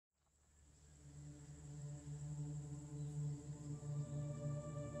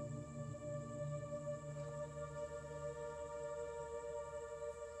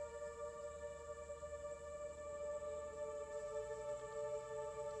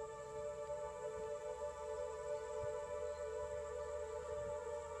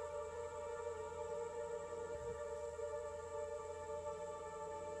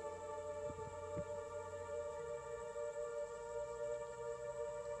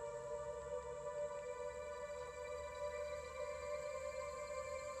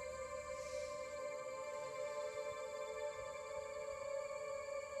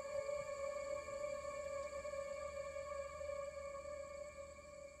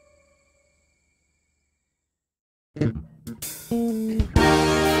Looking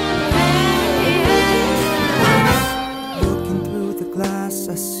through the glass,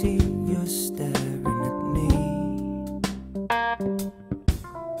 I see you staring at me,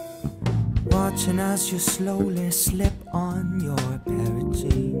 watching as you slowly slip on your pair of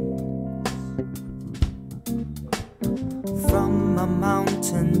jeans. From a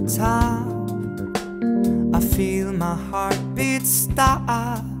mountain top, I feel my heartbeat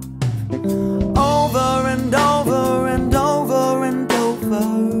stop. Over and over and over and over.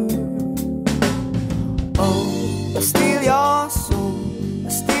 Oh, I steal your soul, I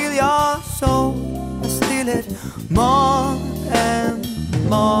steal your soul, I steal it more and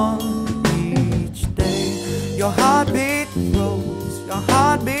more each day. Your heartbeat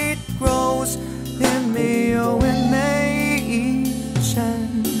grows in me, oh in me each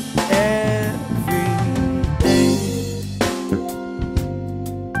and every day.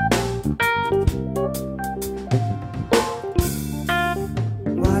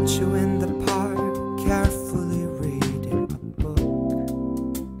 Watch you in the park, carefully reading a book.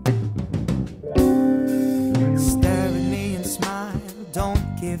 Stare at me and smile, don't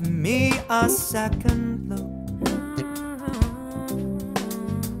give me a second look.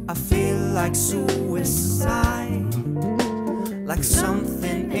 I feel like suicide, like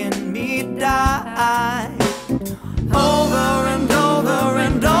something in me died. Over and over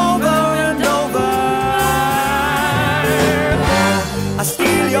and over and over. I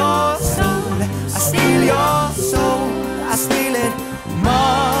steal your soul, I steal your soul, I steal it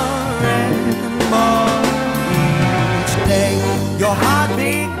more and more each day. Your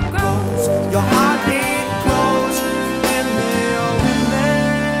heartbeat grows, your heartbeat grows in me, oh in me.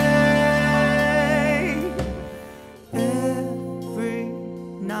 Every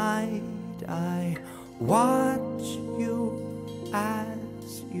night I watch you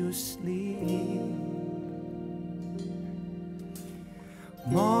as you sleep.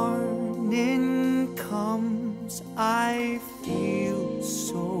 Morning comes, I feel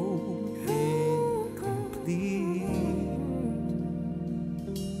so incomplete.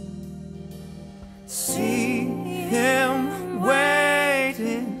 See him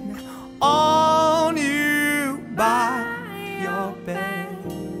waiting on you by your bed.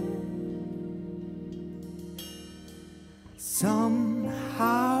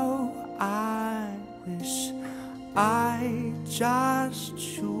 Somehow I wish I just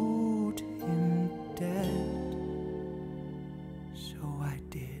shoot him dead. So I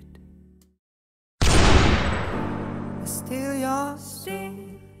did. I steal your soul,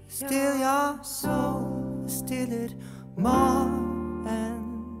 steal your soul, steal it more and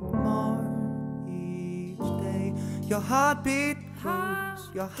more each day. Your heartbeat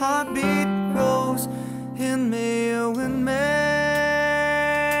grows in me, oh in me.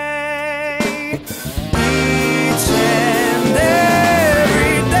 Each and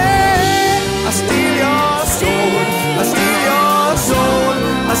every day, I steal your soul, I steal your soul,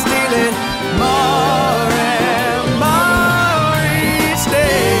 I steal it more and more each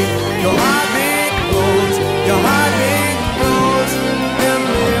day. Your heartbeat grows in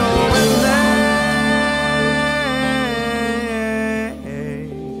me, oh in me.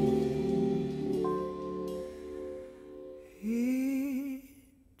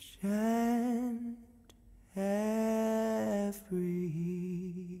 Each and every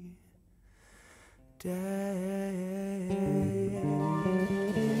day.